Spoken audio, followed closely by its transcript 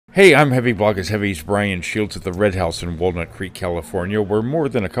Hey, I'm Heavy Bloggers Heavy's Brian Shields at the Red House in Walnut Creek, California, where more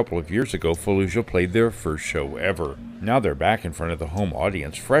than a couple of years ago, Fallujah played their first show ever. Now they're back in front of the home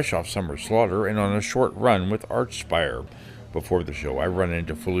audience, fresh off Summer Slaughter and on a short run with Archspire. Before the show, I run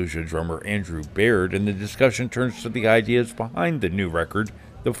into Fallujah drummer Andrew Baird, and the discussion turns to the ideas behind the new record,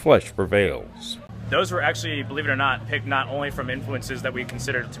 The Flesh Prevails. Those were actually, believe it or not, picked not only from influences that we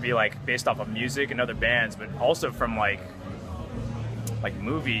considered to be like based off of music and other bands, but also from like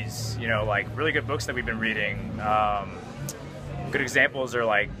movies, you know, like really good books that we've been reading. Good examples are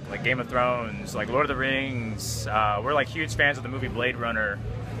like Game of Thrones, like Lord of the Rings. We're like huge fans of the movie Blade Runner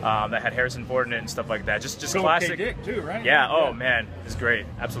that had Harrison Ford in it and stuff like that. Just classic. Dick too, right? Yeah. Oh man, it's great.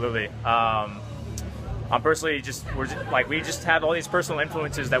 Absolutely. I'm personally we just have all these personal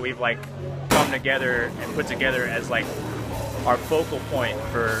influences that we've like come together and put together as like our focal point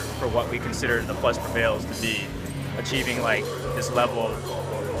for what we consider The Flesh Prevails to be. Achieving like this level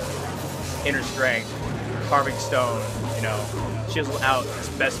of inner strength, carving stone, you know, chisel out this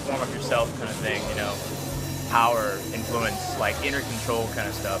best form of yourself kind of thing, you know, power, influence, like inner control kind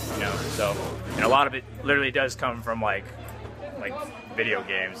of stuff, you know. So, and a lot of it literally does come from like video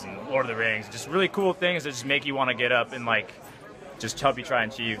games and Lord of the Rings, just really cool things that just make you want to get up and like just help you try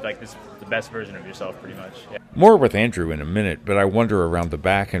and achieve like the best version of yourself, pretty much. Yeah. More with Andrew in a minute, but I wander around the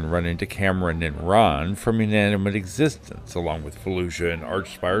back and run into Cameron and Ron from Inanimate Existence, along with Fallujah and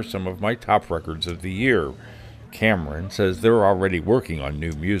Archspire, some of my top records of the year. Cameron says they're already working on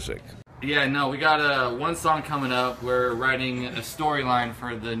new music. Yeah, no, we got one song coming up. We're writing a storyline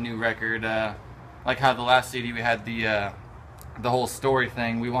for the new record. Like how the last CD we had the whole story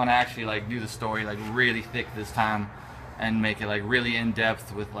thing. We want to actually like do the story like really thick this time. And make it like really in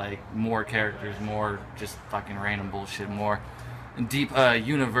depth with like more characters, more just fucking random bullshit, more deep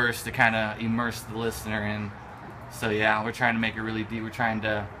universe to kind of immerse the listener in. So yeah, we're trying to make it really deep.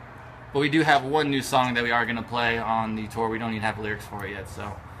 But we do have one new song that we are gonna play on the tour. We don't even have lyrics for it yet.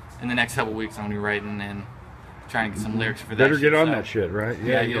 So in the next couple weeks, I'm gonna be writing and trying to get some lyrics for that. Better get on that shit, right?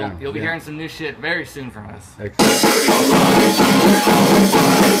 Yeah, you'll be hearing some new shit very soon from us.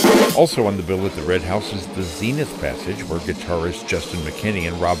 Also on the bill at the Red House is the Zenith Passage, where guitarists Justin McKinney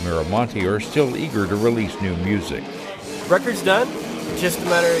and Rob Miramonte are still eager to release new music. Record's done, just a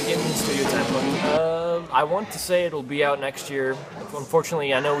matter of getting the studio time booked. I want to say it'll be out next year.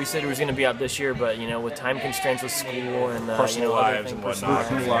 Unfortunately, I know we said it was going to be out this year, but you know, with time constraints with school and personal lives and whatnot.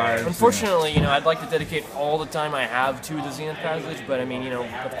 Unfortunately, you know, I'd like to dedicate all the time I have to the Zenith Passage, but I mean, you know,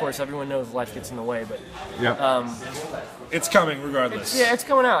 of course, everyone knows life gets in the way. But yeah, it's coming regardless. It's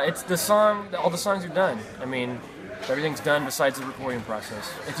coming out. It's the song. All the songs are done. I mean, everything's done besides the recording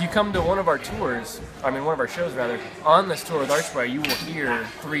process. If you come to one of our tours, one of our shows rather, on this tour with Archspire, you will hear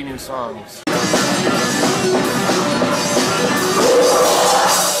 3 new songs.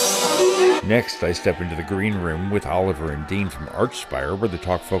 Next, I step into the green room with Oliver and Dean from Archspire, where the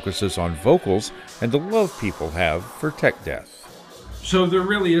talk focuses on vocals and the love people have for tech death. So there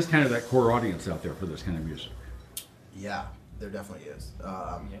really is kind of that core audience out there for this kind of music. Yeah, there definitely is.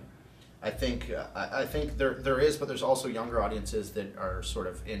 I think there is, but there's also younger audiences that are sort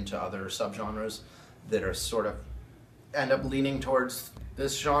of into other subgenres that are sort of end up leaning towards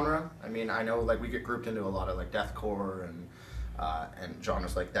this genre. I mean, I know like we get grouped into a lot of like deathcore and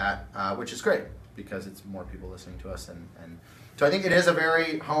genres like that, which is great because it's more people listening to us, and so I think it is a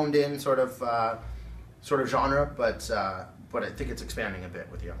very honed in sort of genre, but I think it's expanding a bit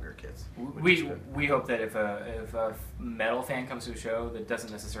with younger kids. We hope that if a metal fan comes to a show that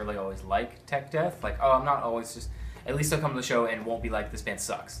doesn't necessarily always like tech death, like, oh, I'm not always just, at least they'll come to the show and won't be like, this band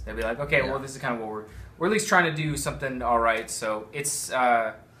sucks. They'll be like, okay, well, this is kind of what we're at least trying to do something all right. So it's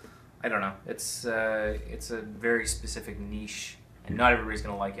I don't know, it's a very specific niche, and not everybody's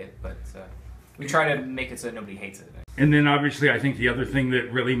gonna like it, but we try to make it so nobody hates it. And then obviously I think the other thing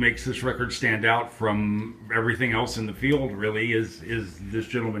that really makes this record stand out from everything else in the field really is this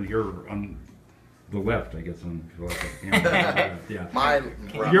gentleman here on the left, I guess, on the left.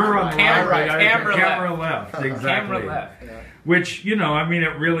 Yeah. You're on the camera left. Exactly. Camera left. Yeah. Which, you know, I mean,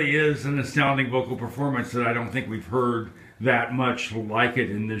 it really is an astounding vocal performance that I don't think we've heard that much like it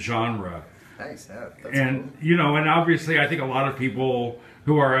in the genre. Thanks. Yeah, and cool. You know, and obviously I think a lot of people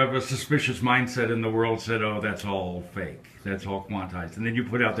who are of a suspicious mindset in the world said, oh, that's all fake, that's all quantized. And then you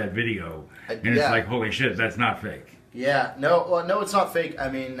put out that video, and it's like, holy shit, that's not fake. Yeah, no, it's not fake. I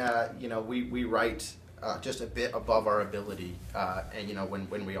mean, you know, we write just a bit above our ability, and you know,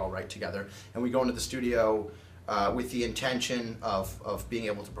 when we all write together, and we go into the studio with the intention of being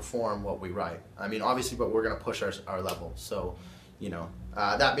able to perform what we write. I mean, obviously, but we're going to push our level. So, you know,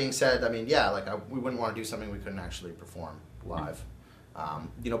 that being said, I mean, yeah, like we wouldn't want to do something we couldn't actually perform live.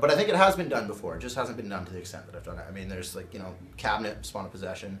 But I think it has been done before. It just hasn't been done to the extent that I've done it. I mean, there's like, Cabinet, Spawn of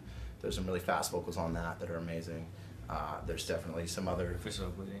Possession. There's some really fast vocals on that are amazing. There's definitely some other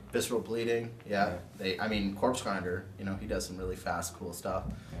Visceral Bleeding. Yeah. Corpse Grinder. He does some really fast, cool stuff.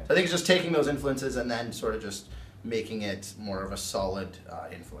 Yeah. So I think it's just taking those influences and then sort of just making it more of a solid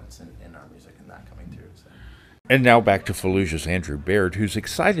influence in our music and that coming through. So. And now back to Fallujah's Andrew Baird, who's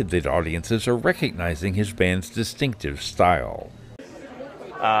excited that audiences are recognizing his band's distinctive style.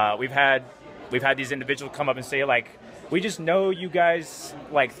 We've had these individuals come up and say, like, we just know you guys,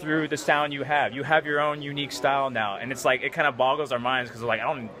 like, through the sound you have. You have your own unique style now. And it's like, it kind of boggles our minds because, like, I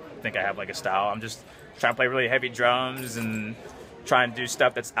don't think I have, like, a style. I'm just trying to play really heavy drums and trying to do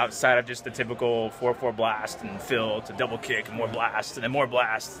stuff that's outside of just the typical 4/4 blast and fill to double kick and more blast and then more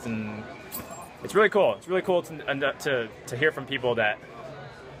blast. And it's really cool. It's really cool to hear from people that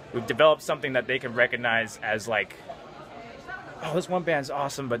we've developed something that they can recognize as, like, oh, this one band's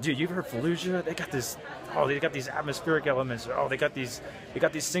awesome, but dude, you've heard Fallujah? They got this. Oh, they got these atmospheric elements. Or, oh, they got these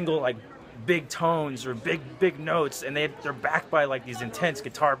single, like, big tones or big notes, and they're backed by, like, these intense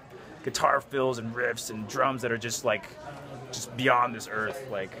guitar fills and riffs and drums that are just beyond this earth.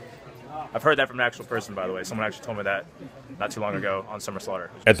 Like, I've heard that from an actual person, by the way. Someone actually told me that not too long ago on Summer Slaughter.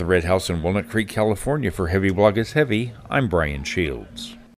 At the Red House in Walnut Creek, California, for Heavy Blog is Heavy, I'm Brian Shields.